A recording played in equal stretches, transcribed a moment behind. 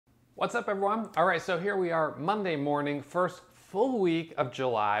What's up, everyone? All right, so here we are Monday morning, first full week of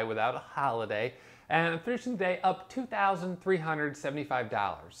July without a holiday, and I'm finishing the day up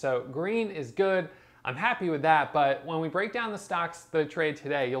 $2,375. So green is good. I'm happy with that, but when we break down the stocks that I trade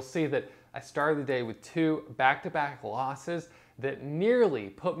today, you'll see that I started the day with two back-to-back losses that nearly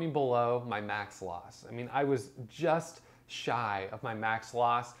put me below my max loss. I mean, I was just shy of my max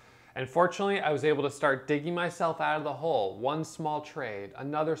loss. And fortunately, I was able to start digging myself out of the hole. One small trade,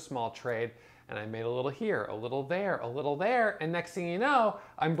 another small trade, and I made a little here, a little there, a little there, and next thing you know,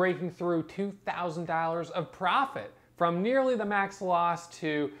 I'm breaking through $2,000 of profit from nearly the max loss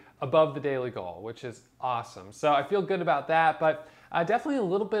to above the daily goal, which is awesome. So I feel good about that, but definitely a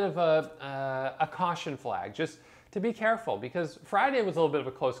little bit of a caution flag, just to be careful, because Friday was a little bit of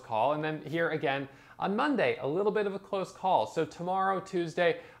a close call, and then here again, on Monday, a little bit of a close call. So tomorrow,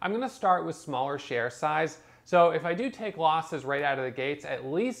 Tuesday, I'm gonna start with smaller share size. So if I do take losses right out of the gates, at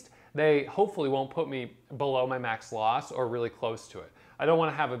least they hopefully won't put me below my max loss or really close to it. I don't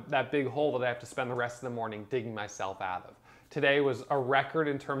wanna have that big hole that I have to spend the rest of the morning digging myself out of. Today was a record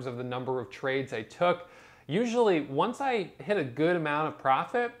in terms of the number of trades I took. Usually, once I hit a good amount of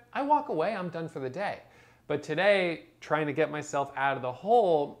profit, I walk away, I'm done for the day. But today, trying to get myself out of the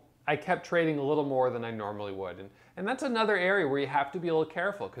hole, I kept trading a little more than I normally would. And that's another area where you have to be a little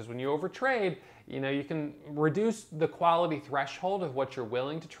careful, because when you overtrade, you can reduce the quality threshold of what you're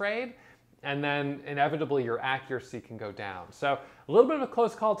willing to trade, and then inevitably your accuracy can go down. So a little bit of a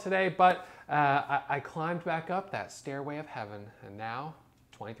close call today, but I climbed back up that stairway of heaven, and now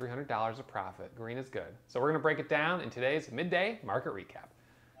 $2,300 of profit. Green is good. So we're gonna break it down in today's midday market recap.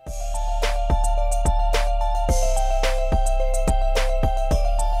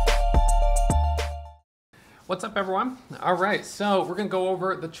 What's up, everyone? All right, so we're gonna go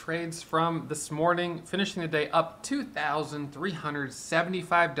over the trades from this morning, finishing the day up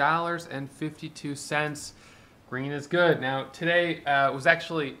 $2,375.52. Green is good. Now, today was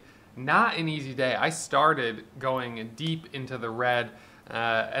actually not an easy day. I started going deep into the red,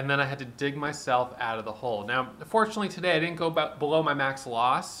 and then I had to dig myself out of the hole. Now, fortunately today I didn't go below my max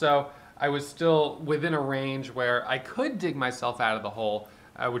loss, so I was still within a range where I could dig myself out of the hole,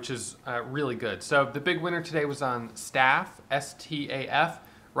 which is really good. So the big winner today was on Staff, S-T-A-F.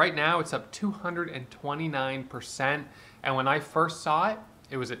 Right now it's up 229%, and when I first saw it,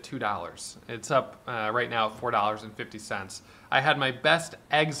 it was at $2. It's up right now at $4.50. I had my best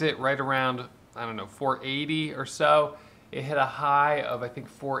exit right around, I don't know, 480 or so. It hit a high of, I think,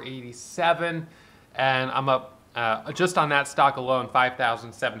 487, and I'm up just on that stock alone,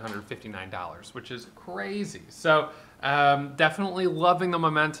 $5,759, which is crazy. So definitely loving the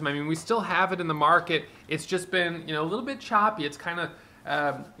momentum. I mean, we still have it in the market. It's just been, a little bit choppy. It's kind of,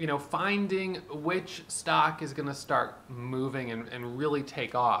 finding which stock is going to start moving and really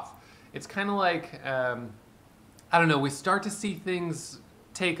take off. It's kind of like, I don't know, we start to see things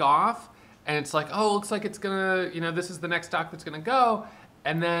take off, and it's like, oh, it looks like it's gonna, this is the next stock that's gonna go,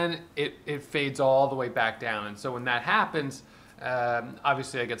 and then it fades all the way back down. And so when that happens,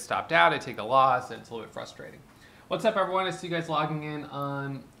 obviously I get stopped out, I take a loss, and it's a little bit frustrating. What's up, everyone? I see you guys logging in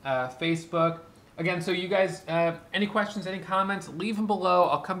on Facebook. Again, so you guys, any questions, any comments, leave them below.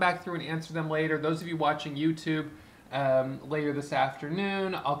 I'll come back through and answer them later. Those of you watching YouTube later this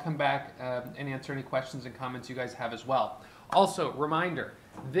afternoon, I'll come back and answer any questions and comments you guys have as well. Also, reminder,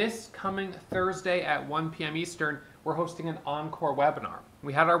 this coming Thursday at 1 p.m. Eastern, we're hosting an encore webinar.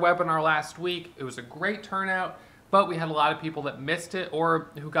 We had our webinar last week. It was a great turnout, but we had a lot of people that missed it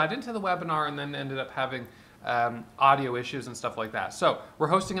or who got into the webinar and then ended up having audio issues and stuff like that. So we're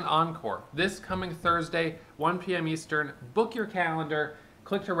hosting an encore this coming Thursday, 1 p.m. Eastern. Book your calendar,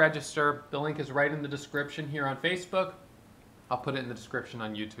 click to register. The link is right in the description here on Facebook. I'll put it in the description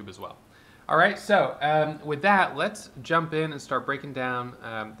on YouTube as well. All right, so with that, let's jump in and start breaking down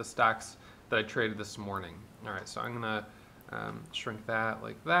the stocks that I traded this morning. All right, so I'm gonna shrink that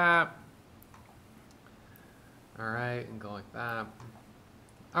like that. All right, and go like that.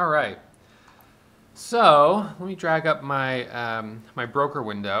 All right, so let me drag up my, my broker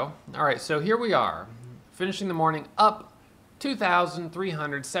window. All right, so here we are, finishing the morning up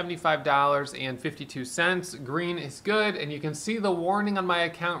 $2,375.52. Green is good, and you can see the warning on my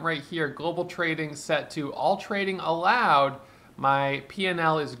account right here. Global trading set to all trading allowed. My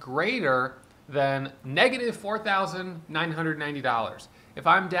P&L is greater than negative $4,990. If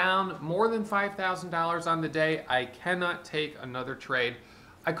I'm down more than $5,000 on the day, I cannot take another trade.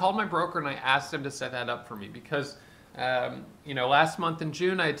 I called my broker and I asked him to set that up for me because, last month in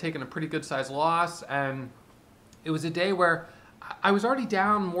June, I had taken a pretty good size loss, and it was a day where I was already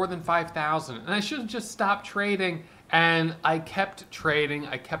down more than 5,000, and I should have just stopped trading And I kept trading,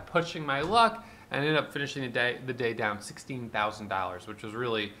 I kept pushing my luck, and ended up finishing the day down $16,000, which was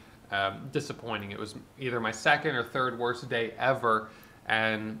really disappointing. It was either my second or third worst day ever,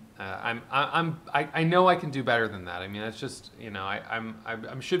 and I know I can do better than that. I mean, it's just, you know, I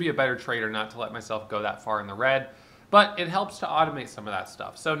should be a better trader not to let myself go that far in the red, but it helps to automate some of that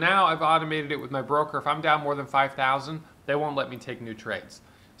stuff. So now I've automated it with my broker. If I'm down more than 5,000, they won't let me take new trades.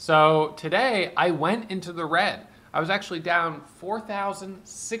 So today I went into the red. I was actually down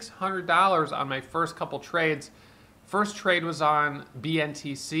 $4,600 on my first couple trades. First trade was on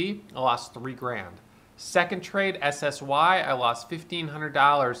BNTC, I lost $3,000. Second trade, SSY, I lost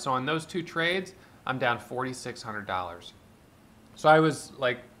 $1,500. So on those two trades, I'm down $4,600. So I was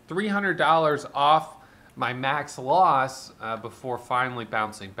like $300 off my max loss before finally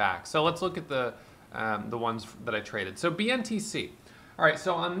bouncing back. So let's look at the ones that I traded. So BNTC. All right,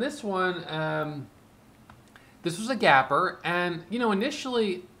 so on this one, this was a gapper, and you know,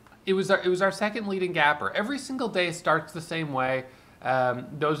 initially it was our second leading gapper. Every single day starts the same way.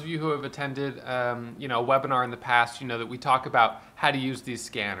 Those of you who have attended you know, a webinar in the past, you know that we talk about how to use these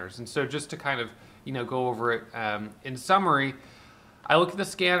scanners. And so just to kind of, you know, go over it in summary, I look at the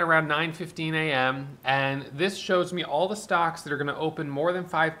scan around 9:15 a.m. and this shows me all the stocks that are going to open more than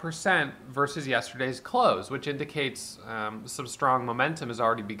 5% versus yesterday's close, which indicates some strong momentum has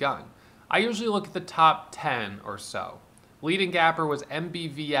already begun. I usually look at the top 10 or so. Leading gapper was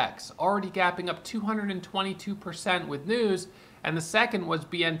MBVX, already gapping up 222% with news, and the second was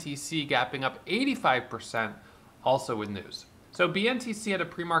BNTC, gapping up 85%, also with news. So BNTC had a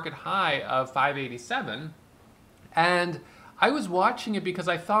pre-market high of 587, and I was watching it because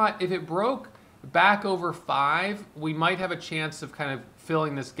I thought if it broke back over 5, we might have a chance of kind of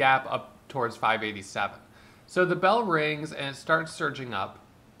filling this gap up towards 587. So the bell rings and it starts surging up.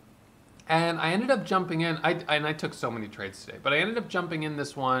 And I ended up jumping in, I took so many trades today, but I ended up jumping in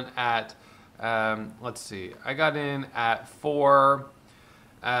this one at, let's see, I got in at 4,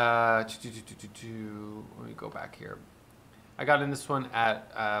 let me go back here. I got in this one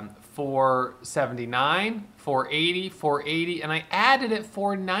at 479, 480, 480, and I added at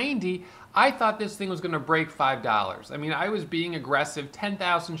 490. I thought this thing was going to break $5. I mean, I was being aggressive,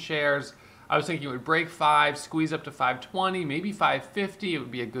 10,000 shares. I was thinking it would break 5, squeeze up to 520, maybe 550. It would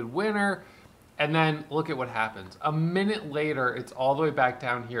be a good winner. And then look at what happens. A minute later, it's all the way back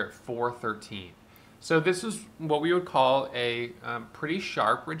down here at 413. So this is what we would call a pretty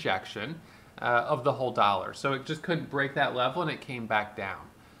sharp rejection of the whole dollar. So it just couldn't break that level and it came back down.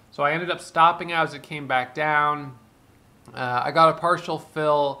 So I ended up stopping out as it came back down. I got a partial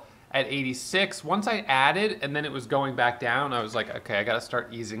fill at 86. Once I added and then it was going back down, I was like, okay, I got to start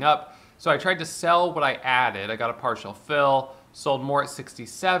easing up. So I tried to sell what I added. I got a partial fill, sold more at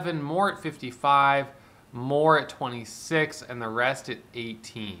 67, more at 55, more at 26, and the rest at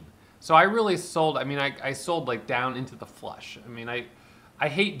 18. So I really sold, I mean, I sold like down into the flush. I mean, I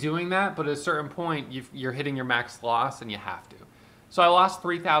hate doing that, but at a certain point, you're hitting your max loss and you have to. So I lost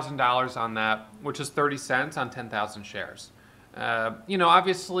 $3,000 on that, which is 30 cents on 10,000 shares. You know,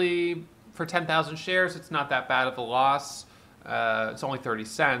 obviously for 10,000 shares, it's not that bad of a loss. It's only 30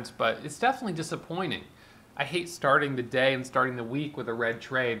 cents, but it's definitely disappointing. I hate starting the day and starting the week with a red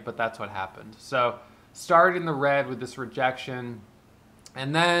trade, but that's what happened. So started in the red with this rejection,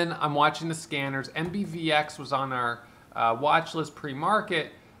 and then I'm watching the scanners. MBVX was on our watch list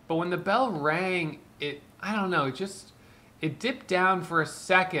pre-market, but when the bell rang, I don't know, it dipped down for a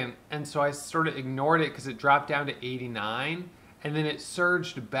second, and so I sort of ignored it because it dropped down to 89, and then it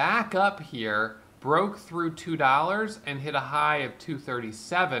surged back up here, broke through $2 and hit a high of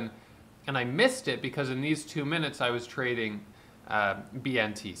 237, and I missed it because in these 2 minutes I was trading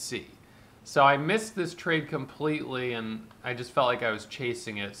BNTC. So I missed this trade completely and I just felt like I was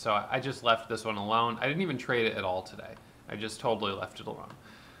chasing it, so I just left this one alone. I didn't even trade it at all today. I just totally left it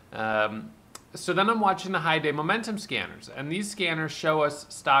alone. So then I'm watching the high day momentum scanners, and these scanners show us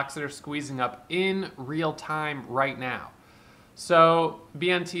stocks that are squeezing up in real time right now. So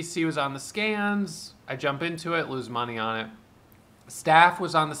BNTC was on the scans, I jump into it, lose money on it. Staff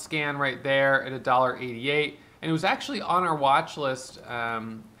was on the scan right there at $1.88, and it was actually on our watch list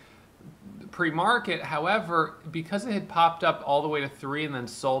pre-market. However, because it had popped up all the way to 3 and then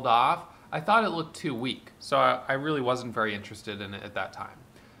sold off, I thought it looked too weak. So I really wasn't very interested in it at that time.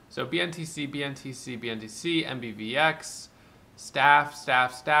 So BNTC, BNTC, BNTC, MBVX,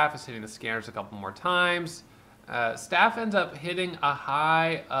 Staff is hitting the scanners a couple more times. Staff ends up hitting a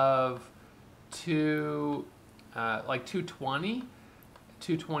high of like 220,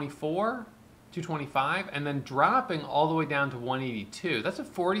 224, 225, and then dropping all the way down to 182. That's a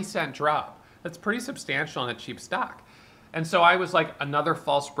 40-cent drop. That's pretty substantial in a cheap stock. And so I was like, another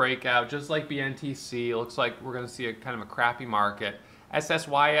false breakout, just like BNTC. It looks like we're going to see a kind of a crappy market.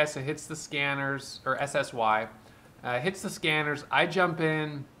 SSYS, it hits the scanners, or SSY, hits the scanners. I jump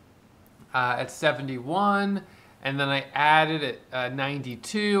in at 71, and then I added at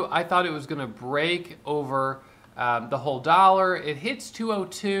 92. I thought it was going to break over the whole dollar. It hits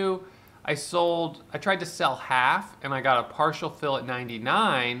 202. I tried to sell half, and I got a partial fill at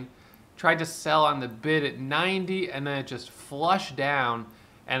 99. Tried to sell on the bid at 90, and then it just flushed down,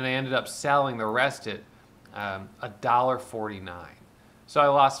 and I ended up selling the rest at $1.49. So I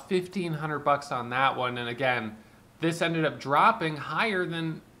lost $1,500 on that one, and again, this ended up dropping higher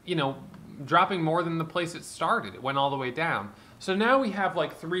than, dropping more than the place it started. It went all the way down. So now we have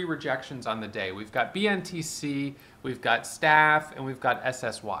like 3 rejections on the day. We've got BNTC, we've got Staff, and we've got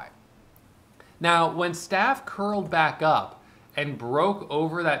SSY. Now, when Staff curled back up and broke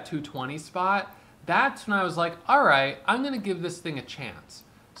over that 220 spot, that's when I was like, all right, I'm going to give this thing a chance.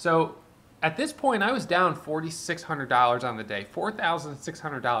 So at this point, I was down $4,600 on the day,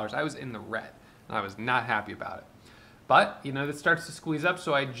 $4,600. I was in the red, and I was not happy about it. But, this starts to squeeze up,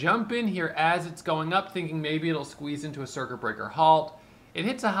 so I jump in here as it's going up, thinking maybe it'll squeeze into a circuit breaker halt. It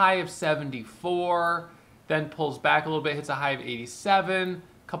hits a high of 74, then pulls back a little bit, hits a high of 87,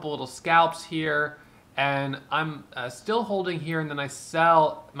 a couple little scalps here, and I'm still holding here, and then I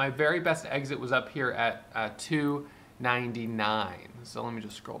sell. My very best exit was up here at 299. So let me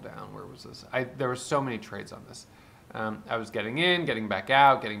just scroll down. Where was this? There were so many trades on this. I was getting in, getting back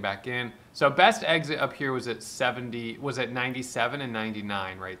out, getting back in. So best exit up here was at 97 and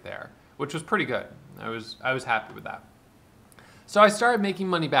 99 right there, which was pretty good. I was happy with that. So I started making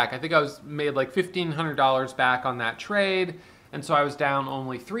money back. I think I made like $1,500 back on that trade, and so I was down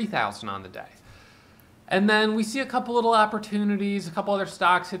only $3,000 on the day. And then we see a couple little opportunities, a couple other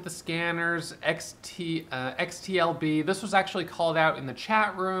stocks hit the scanners, XTLB. This was actually called out in the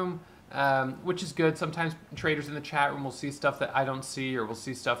chat room, which is good. Sometimes traders in the chat room will see stuff that I don't see, or will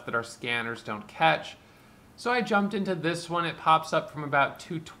see stuff that our scanners don't catch. So I jumped into this one. It pops up from about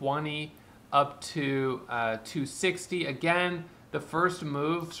 220 up to 260. Again, the first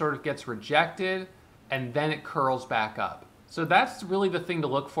move sort of gets rejected, and then it curls back up. So that's really the thing to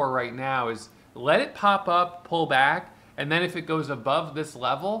look for right now, is let it pop up, pull back, and then if it goes above this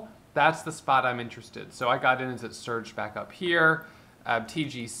level, that's the spot I'm interested. So I got in as it surged back up here.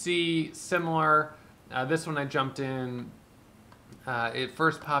 TGC, similar. This one I jumped in. It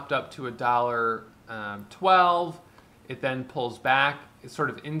first popped up to $1.12. It then pulls back. It's sort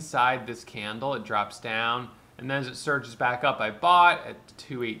of inside this candle. It drops down. And then as it surges back up, I bought at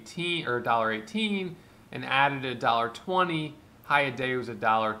 $2.18 or $1.18 and added $1.20. High a day was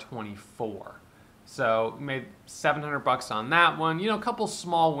 $1.24. So made $700 on that one. A couple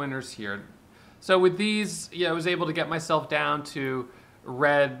small winners here. So with these, I was able to get myself down to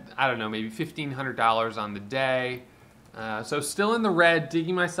red, I don't know, maybe $1,500 on the day. So still in the red,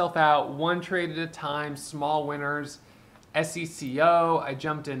 digging myself out, one trade at a time, small winners. SECO, I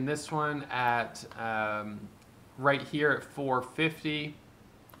jumped in this one at right here at 450.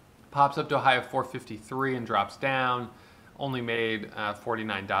 Pops up to a high of 453 and drops down. Only made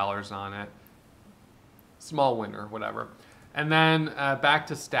 $49 on it. Small winner, whatever. And then back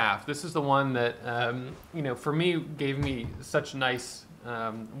to Staff. This is the one that, for me, gave me such nice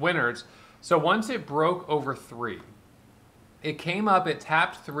winners. So once it broke over 3, it came up, it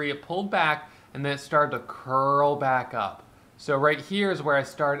tapped 3, it pulled back, and then it started to curl back up. So right here is where I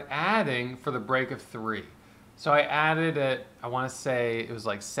started adding for the break of 3. So I added it, I want to say it was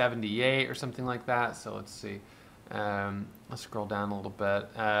like 78 or something like that. So let's see. Let's scroll down a little bit.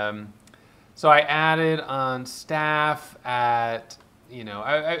 So I added on Staff at,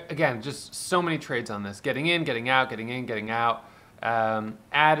 again, just so many trades on this. Getting in, getting out, getting in, getting out.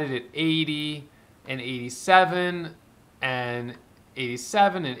 Added at 80 and 87 and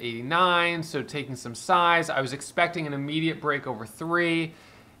 87 and 89. So taking some size. I was expecting an immediate break over 3.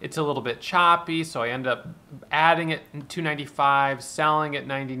 It's a little bit choppy, so I end up adding it at 295, selling at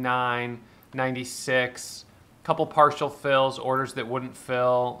 99, 96. Couple partial fills, orders that wouldn't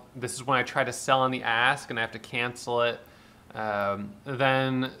fill. This is when I try to sell on the ask and I have to cancel it.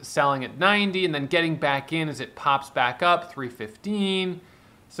 Then selling at 90 and then getting back in as it pops back up, 315.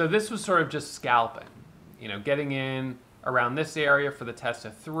 So this was sort of just scalping, getting in around this area for the test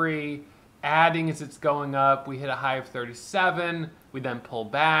of 3, adding as it's going up. We hit a high of 37. We then pull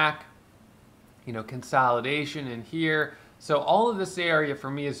back, consolidation in here. So all of this area for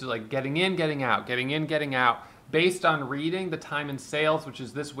me is like getting in, getting out, getting in, getting out, based on reading the time in sales, which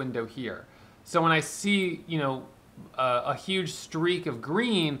is this window here. So when I see, a huge streak of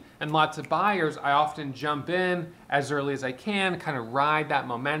green and lots of buyers, I often jump in as early as I can, kind of ride that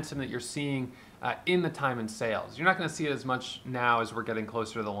momentum that you're seeing in the time and sales. You're not going to see it as much now as we're getting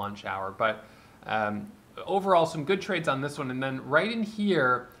closer to the lunch hour, but overall, some good trades on this one. And then right in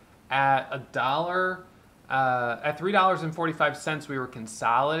here at at $3.45, we were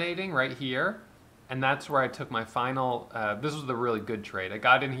consolidating right here. And that's where I took my final, this was the really good trade. I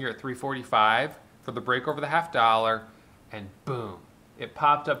got in here at $3.45 for the break over the $0.50, and boom, it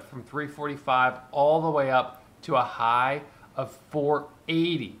popped up from $3.45 all the way up to a high of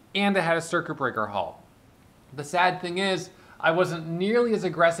 $4.80, and it had a circuit breaker halt. The sad thing is, I wasn't nearly as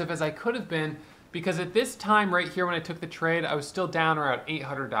aggressive as I could have been, because at this time right here when I took the trade, I was still down around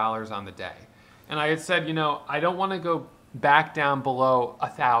 $800 on the day. And I had said, you know, I don't want to go back down below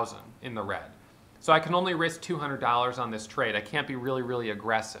 1,000 in the red. So I can only risk $200 on this trade. I can't be really, really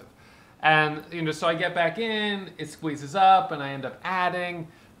aggressive. And, you know, so I get back in, it squeezes up, and I end up adding,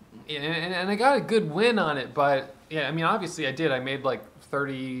 and I got a good win on it. But yeah, I mean, obviously I did. I made like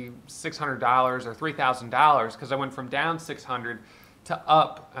 $3,600 or $3,000 because I went from down 600 to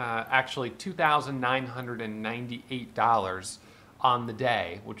up actually $2,998 on the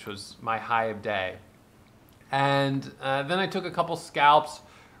day, which was my high of day. And then I took a couple scalps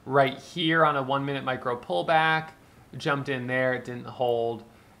right here on a 1-minute micro pullback, jumped in there, it didn't hold.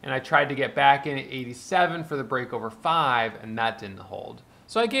 And I tried to get back in at 87 for the break over 5, and that didn't hold.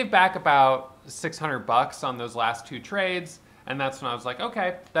 So I gave back about $600 on those last two trades, and that's when I was like,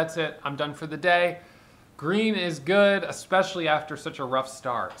 okay, that's it, I'm done for the day. Green is good, especially after such a rough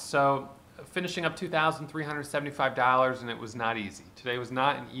start. So finishing up $2,375, and it was not easy. Today was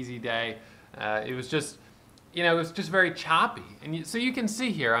not an easy day. It was just, you know, it was just very choppy. And so you can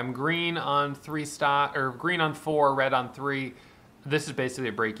see here, I'm green on green on 4, red on 3. This is basically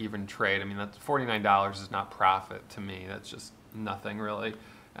a break-even trade. I mean, that's $49 is not profit to me. That's just nothing really.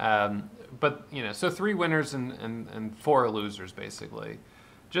 But you know, so 3 winners and 4 losers basically.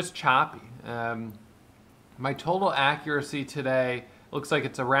 Just choppy. My total accuracy today looks like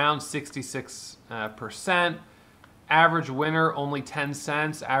it's around 66%. Average winner only 10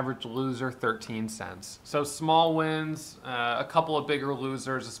 cents. Average loser 13 cents. So small wins, a couple of bigger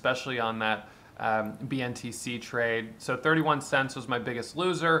losers, especially on that BNTC trade. So 31 cents was my biggest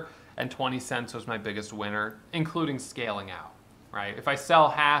loser and 20 cents was my biggest winner, including scaling out, right? If I sell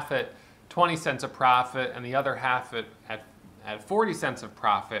half at 20 cents of profit and the other half at 40 cents of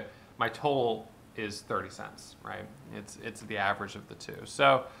profit, my total is 30 cents, right? It's the average of the two.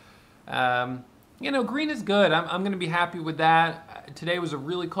 So, you know, green is good. I'm going to be happy with that. Today was a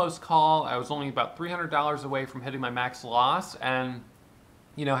really close call. I was only about $300 away from hitting my max loss, and,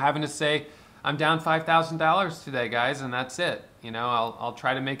 you know, having to say, I'm down $5,000 today, guys, and that's it. You know, I'll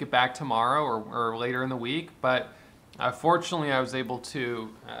try to make it back tomorrow or later in the week, but fortunately I was able to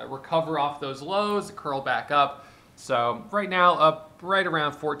recover off those lows, curl back up. So right now up right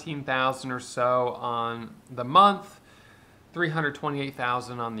around 14,000 or so on the month,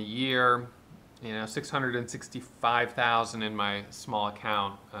 328,000 on the year, you know, 665,000 in my small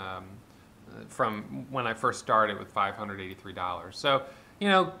account from when I first started with $583. So, you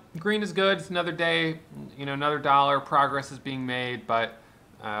know, green is good. It's another day, you know, another dollar. Progress is being made, but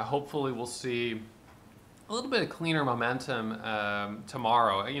hopefully we'll see a little bit of cleaner momentum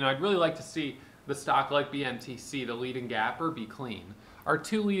tomorrow. You know, I'd really like to see the stock like BNTC, the leading gapper, be clean. Our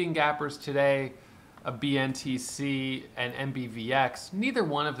 2 leading gappers today, a BNTC and MBVX, neither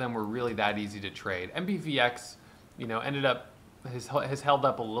one of them were really that easy to trade. MBVX, you know, ended up, has held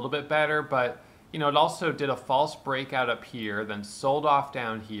up a little bit better, but you know, it also did a false breakout up here, then sold off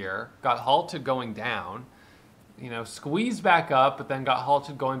down here, got halted going down, you know, squeezed back up, but then got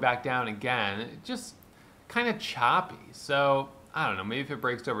halted going back down again. It just kind of choppy. So I don't know, maybe if it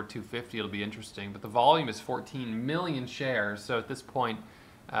breaks over 250, it'll be interesting. But the volume is 14 million shares, so at this point,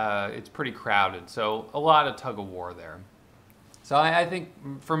 it's pretty crowded. So a lot of tug of war there. So I think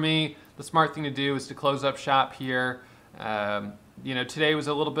for me, the smart thing to do is to close up shop here. You know, today was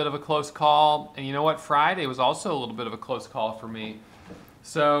a little bit of a close call, and you know what? Friday was also a little bit of a close call for me.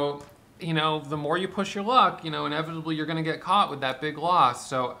 So, you know, the more you push your luck, you know, inevitably you're going to get caught with that big loss.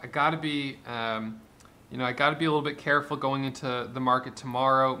 So I got to be, you know, I got to be a little bit careful going into the market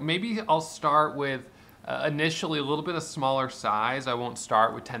tomorrow. Maybe I'll start with initially a little bit of smaller size. I won't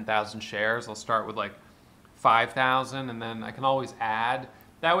start with 10,000 shares. I'll start with like 5,000, and then I can always add.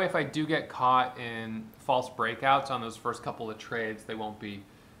 That way, if I do get caught in false breakouts on those first couple of trades, they won't be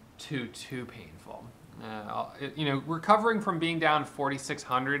too painful. You know, recovering from being down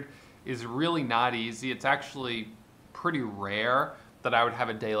 4,600 is really not easy. It's actually pretty rare that I would have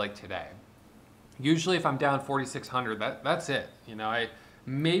a day like today. Usually if I'm down 4,600, that's it. You know,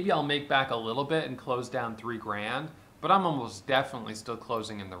 maybe I'll make back a little bit and close down 3 grand, but I'm almost definitely still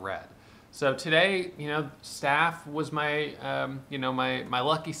closing in the red. So today, you know, staff was my, you know, my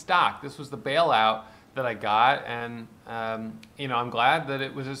lucky stock. This was the bailout that I got, and you know, I'm glad that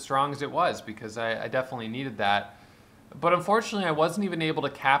it was as strong as it was, because I definitely needed that. But unfortunately, I wasn't even able to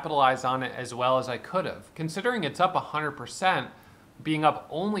capitalize on it as well as I could have. Considering it's up 100%, being up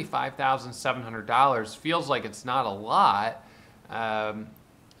only $5,700 feels like it's not a lot,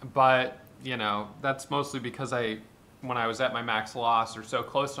 but you know, that's mostly because when I was at my max loss or so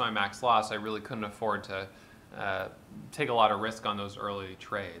close to my max loss, I really couldn't afford to take a lot of risk on those early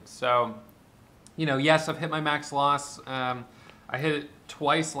trades. So, you know, yes, I've hit my max loss. I hit it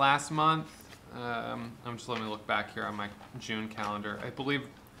twice last month. Let me look back here on my June calendar. I believe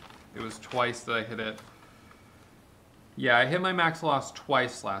it was twice that I hit it. Yeah, I hit my max loss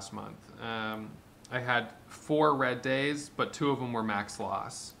twice last month. I had 4 red days, but 2 of them were max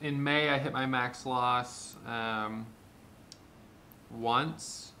loss. In May, I hit my max loss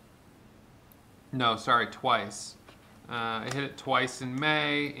twice. I hit it twice in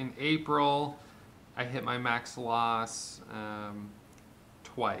May. In April, I hit my max loss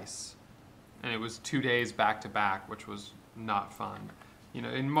twice. And it was 2 days back to back, which was not fun. You know,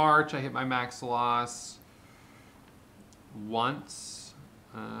 in March, I hit my max loss once.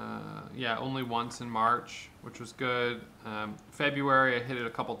 Yeah, only once in March, which was good. February, I hit it a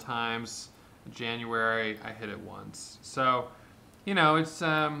couple times. January, I hit it once. So, you know, it's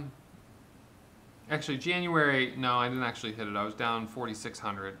actually January. No, I didn't actually hit it. I was down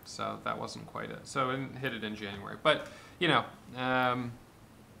 4,600, so that wasn't quite it. So I didn't hit it in January. But you know,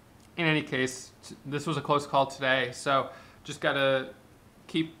 in any case, this was a close call today. So just gotta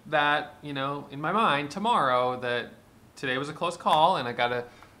keep that, you know, in my mind tomorrow, that today was a close call, and I gotta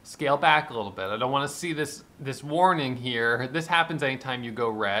scale back a little bit. I don't want to see this warning here. This happens anytime you go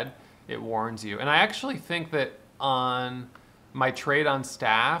red. It warns you. And I actually think that on my trade on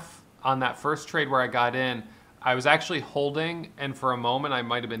staff, on that first trade where I got in, I was actually holding, and for a moment I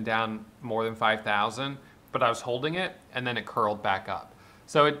might have been down more than 5,000, but I was holding it, and then it curled back up.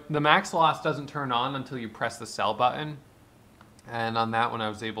 So the max loss doesn't turn on until you press the sell button. And on that one, I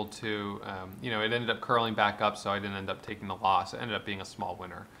was able to, you know, it ended up curling back up, so I didn't end up taking the loss. It ended up being a small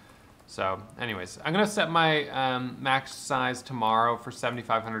winner. So anyways, I'm going to set my max size tomorrow for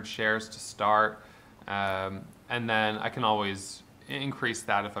 7,500 shares to start. And then I can always increase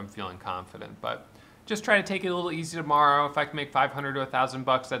that if I'm feeling confident. But just try to take it a little easy tomorrow. If I can make 500 to 1,000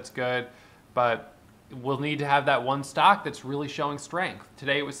 bucks, that's good. But we'll need to have that one stock that's really showing strength.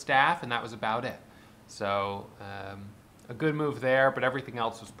 Today it was staff, and that was about it. So a good move there, but everything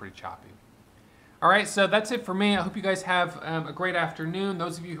else was pretty choppy. All right, so that's it for me. I hope you guys have a great afternoon.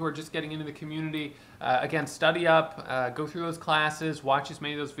 Those of you who are just getting into the community, again, study up, go through those classes, watch as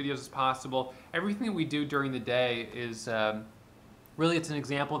many of those videos as possible. Everything that we do during the day is really, it's an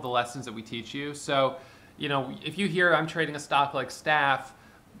example of the lessons that we teach you. So, you know, if you hear I'm trading a stock like staff,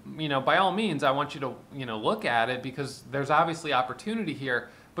 you know, by all means, I want you to, you know, look at it, because there's obviously opportunity here,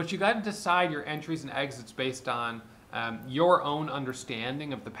 but you got to decide your entries and exits based on your own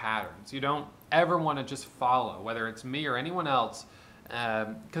understanding of the patterns. You don't ever want to just follow, whether it's me or anyone else,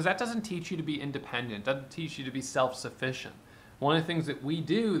 because that doesn't teach you to be independent, doesn't teach you to be self-sufficient. One of the things that we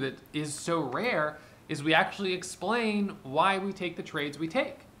do that is so rare is we actually explain why we take the trades we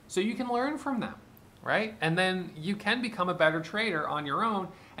take, so you can learn from them, right? And then you can become a better trader on your own,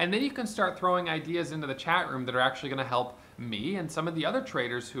 and then you can start throwing ideas into the chat room that are actually going to help me and some of the other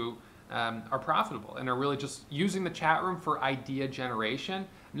traders who are profitable and are really just using the chat room for idea generation,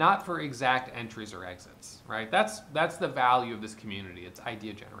 not for exact entries or exits, right? That's the value of this community. It's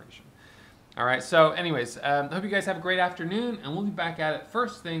idea generation. All right, so anyways, I hope you guys have a great afternoon, and we'll be back at it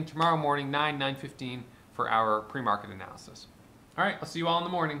first thing tomorrow morning, 9:15 for our pre-market analysis. All right, I'll see you all in the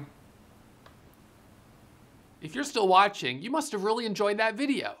morning. If you're still watching, you must have really enjoyed that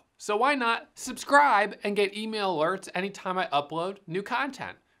video. So why not subscribe and get email alerts anytime I upload new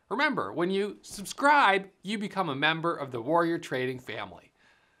content? Remember, when you subscribe, you become a member of the Warrior Trading family.